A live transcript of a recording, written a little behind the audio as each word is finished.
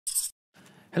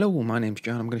Hello, my name's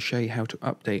John. I'm going to show you how to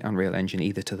update Unreal Engine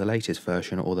either to the latest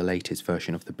version or the latest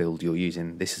version of the build you're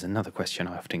using. This is another question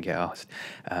I often get asked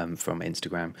from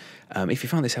Instagram. If you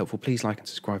find this helpful, please like and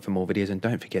subscribe for more videos, and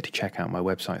don't forget to check out my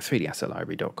website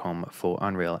 3dassetlibrary.com for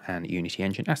Unreal and Unity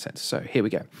Engine assets. So here we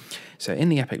go. So in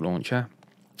the Epic Launcher,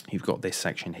 you've got this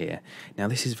section here. Now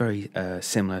this is very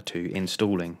similar to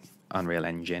installing Unreal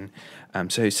Engine.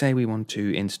 So say we want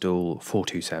to install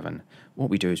 427. What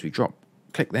we do is we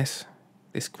click this.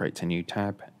 This creates a new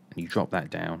tab, and you drop that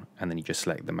down, and then you just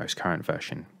select the most current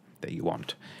version that you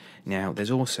want. Now,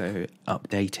 there's also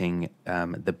updating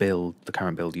the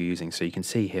current build you're using. So you can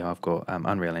see here I've got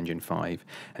Unreal Engine 5,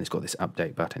 and it's got this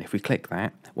update button. If we click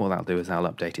that, what that'll do is that'll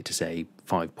update it to, say,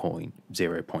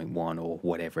 5.0.1 or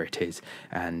whatever it is,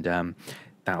 and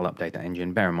that'll update that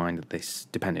engine. Bear in mind that this,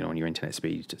 depending on your internet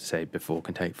speed, say before,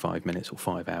 can take 5 minutes or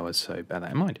 5 hours, so bear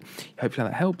that in mind. Hopefully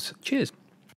that helps. Cheers.